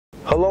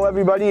Hello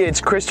everybody, it's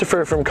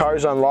Christopher from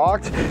Cars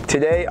Unlocked.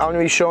 Today I'm going to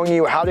be showing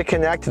you how to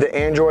connect the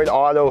Android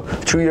Auto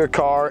to your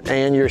car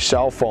and your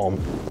cell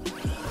phone.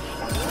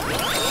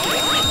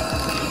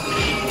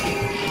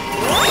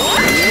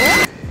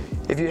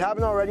 If you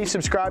haven't already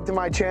subscribed to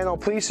my channel,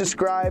 please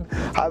subscribe.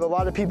 I have a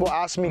lot of people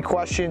asking me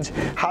questions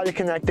how to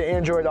connect the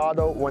Android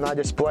Auto when I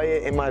display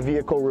it in my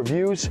vehicle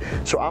reviews.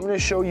 So I'm going to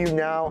show you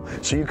now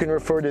so you can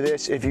refer to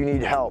this if you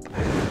need help.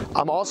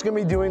 I'm also going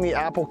to be doing the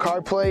Apple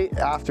CarPlay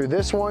after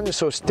this one,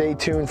 so stay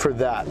tuned for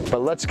that.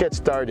 But let's get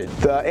started.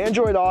 The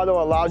Android Auto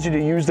allows you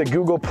to use the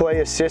Google Play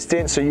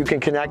Assistant so you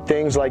can connect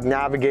things like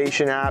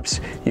navigation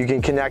apps, you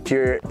can connect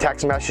your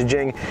text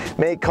messaging,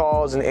 make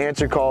calls and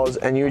answer calls,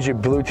 and use your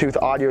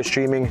Bluetooth audio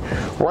streaming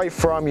right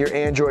from your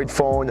Android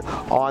phone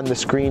on the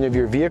screen of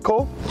your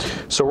vehicle.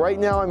 So right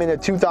now I'm in a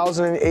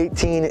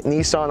 2018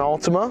 Nissan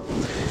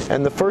Altima,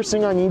 and the first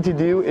thing I need to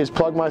do is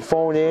plug my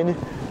phone in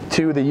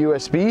to the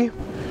USB.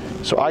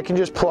 So I can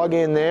just plug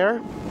in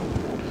there,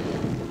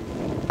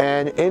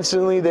 and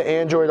instantly the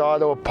Android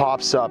Auto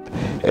pops up.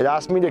 It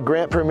asks me to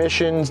grant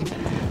permission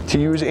to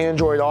use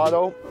Android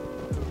Auto.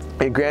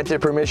 It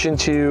granted permission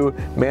to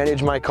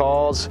manage my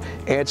calls,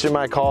 answer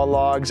my call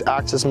logs,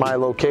 access my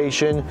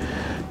location,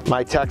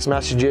 my text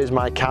messages,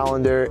 my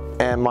calendar,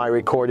 and my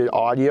recorded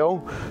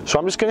audio. So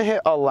I'm just going to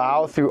hit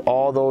allow through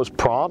all those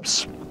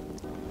prompts.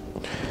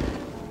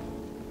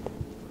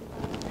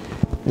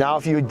 Now,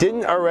 if you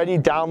didn't already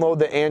download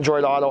the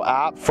Android Auto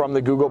app from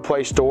the Google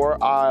Play Store,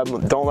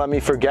 don't let me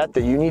forget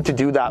that you need to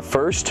do that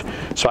first.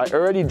 So I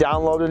already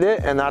downloaded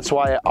it, and that's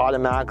why it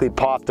automatically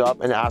popped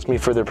up and asked me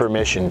for the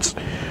permissions.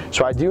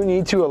 So I do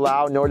need to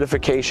allow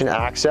notification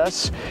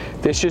access.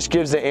 This just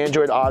gives the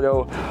Android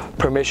Auto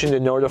permission to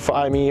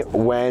notify me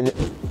when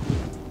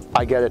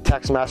I get a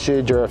text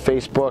message or a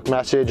Facebook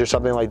message or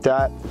something like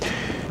that.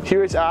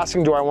 Here it's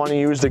asking, do I want to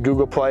use the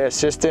Google Play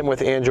Assistant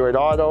with Android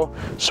Auto?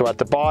 So at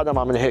the bottom,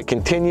 I'm going to hit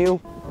continue.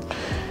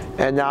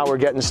 And now we're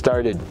getting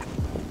started.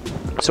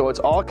 So it's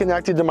all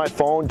connected to my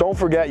phone. Don't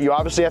forget, you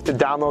obviously have to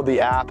download the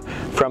app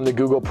from the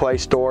Google Play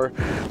Store,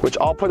 which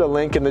I'll put a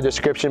link in the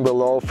description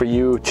below for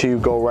you to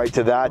go right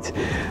to that.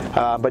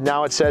 But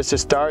now it says to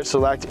start,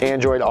 select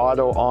Android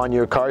Auto on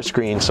your car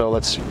screen. So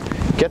let's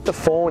get the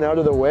phone out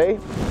of the way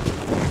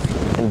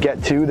and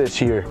get to this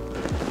here.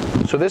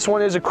 So this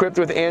one is equipped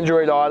with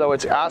Android Auto.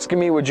 It's asking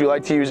me, would you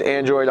like to use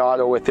Android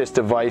Auto with this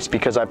device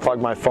because I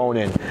plugged my phone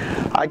in.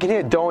 I can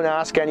hit don't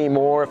ask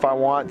anymore if I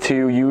want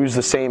to use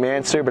the same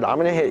answer, but I'm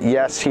going to hit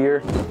yes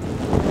here.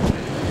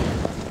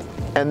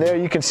 And there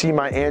you can see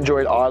my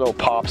Android Auto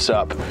pops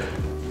up.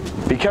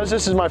 Because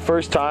this is my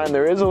first time,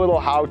 there is a little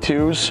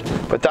how-tos,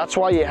 but that's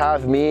why you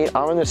have me.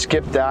 I'm going to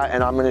skip that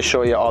and I'm going to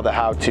show you all the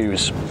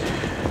how-tos.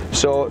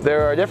 So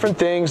there are different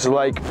things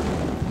like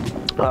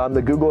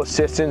the Google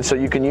Assistant, so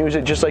you can use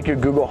it just like your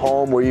Google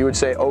Home, where you would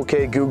say,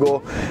 okay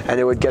Google, and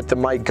it would get the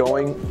mic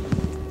going.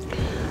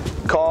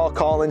 Call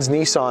Collins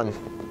Nissan.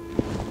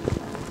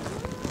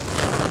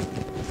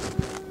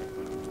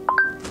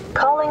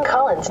 Calling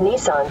Collins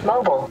Nissan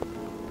Mobile.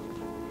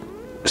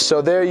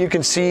 So there you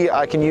can see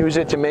I can use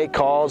it to make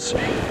calls.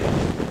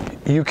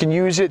 You can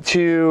use it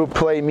to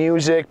play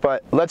music,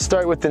 but let's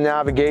start with the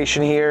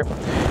navigation here.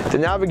 The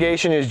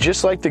navigation is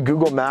just like the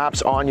Google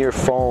Maps on your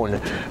phone,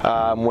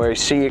 where you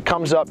see it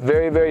comes up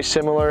very, very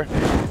similar.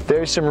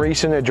 There's some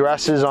recent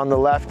addresses on the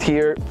left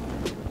here.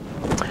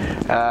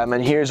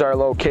 And here's our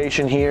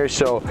location here.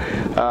 So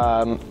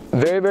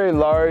very, very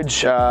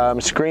large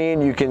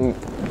screen. You can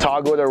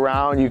toggle it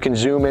around. You can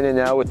zoom in and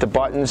out with the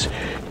buttons.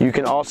 You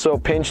can also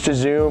pinch to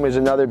zoom is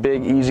another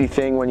big easy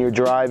thing when you're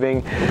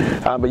driving.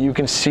 But you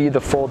can see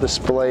the full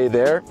display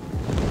there.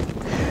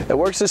 It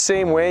works the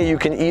same way. You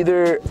can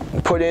either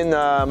put in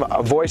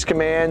a voice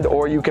command,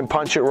 or you can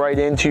punch it right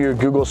into your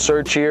Google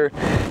search here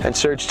and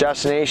search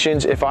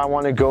destinations. If I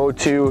want to go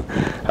to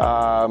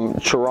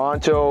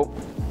Toronto,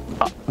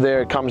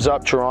 there it comes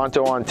up,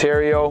 Toronto,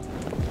 Ontario.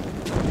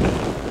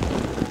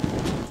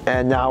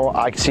 And now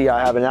I see I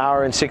have an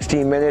hour and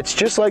 16 minutes.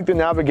 Just like the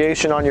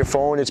navigation on your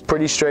phone, it's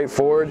pretty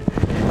straightforward.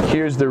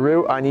 Here's the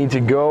route I need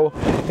to go.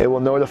 It will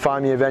notify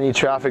me of any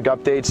traffic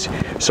updates.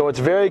 So it's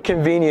very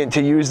convenient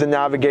to use the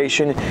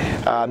navigation.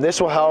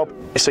 This will help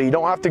so you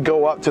don't have to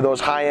go up to those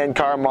high-end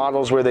car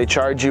models where they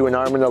charge you an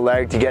arm and a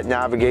leg to get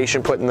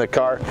navigation put in the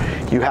car.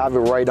 You have it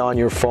right on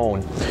your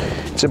phone.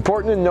 It's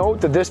important to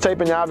note that this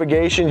type of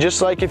navigation,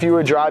 just like if you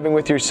were driving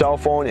with your cell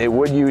phone, it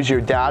would use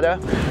your data.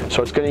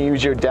 So it's going to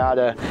use your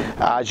data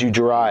as you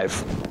drive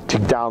to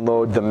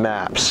download the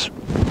maps.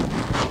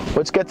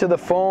 Let's get to the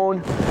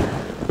phone.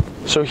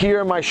 So here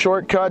are my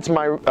shortcuts,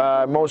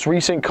 my most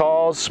recent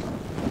calls.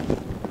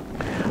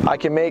 I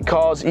can make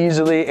calls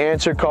easily,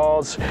 answer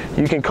calls.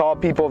 You can call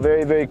people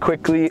very, very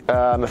quickly.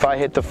 If I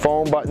hit the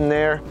phone button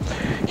there,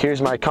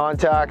 here's my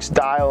contacts,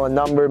 dial a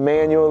number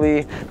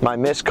manually, my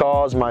missed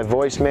calls, my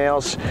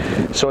voicemails.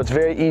 So it's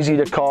very easy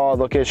to call.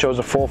 Look, it shows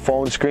a full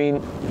phone screen.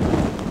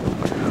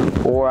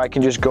 Or I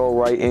can just go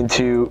right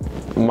into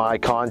my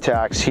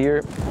contacts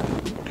here.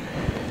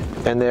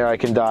 And there I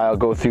can dial,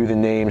 go through the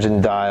names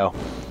and dial.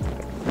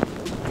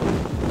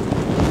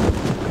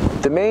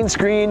 The main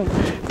screen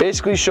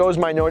basically shows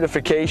my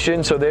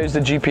notification. So there's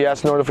the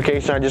GPS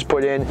notification I just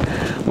put in.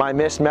 My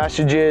missed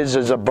messages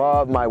is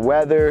above. My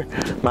weather,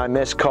 my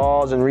missed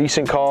calls and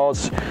recent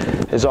calls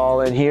is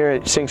all in here.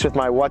 It syncs with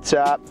my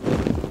WhatsApp.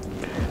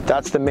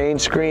 That's the main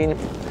screen.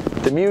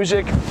 The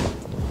music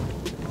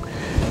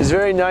is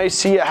very nice.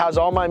 See, it has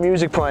all my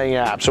music playing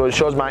apps. So it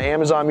shows my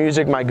Amazon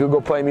Music, my Google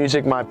Play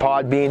Music, my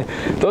Podbean.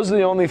 Those are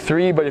the only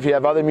three, but if you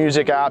have other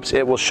music apps,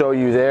 it will show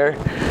you there.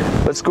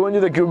 Let's go into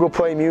the Google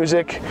Play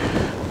Music.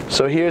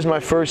 So here's my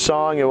first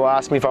song. It will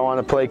ask me if I want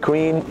to play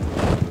Queen.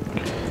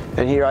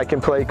 And here I can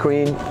play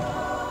Queen.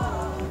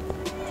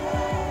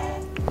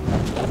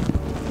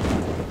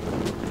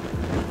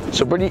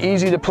 So pretty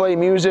easy to play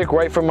music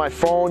right from my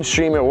phone,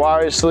 stream it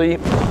wirelessly.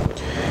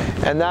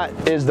 And that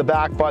is the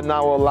back button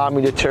that will allow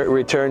me to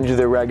return to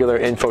the regular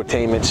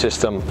infotainment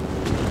system.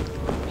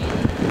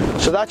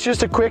 So that's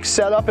just a quick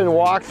setup and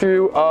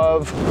walkthrough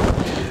of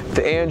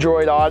the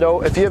Android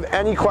Auto. If you have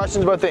any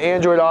questions about the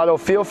Android Auto,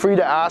 feel free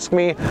to ask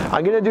me.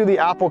 I'm gonna do the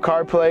Apple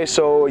CarPlay,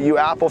 so you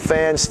Apple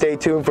fans, stay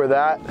tuned for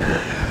that.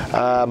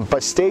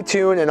 But stay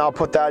tuned and I'll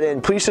put that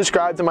in. Please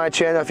subscribe to my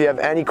channel if you have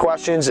any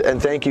questions,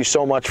 and thank you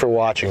so much for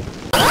watching.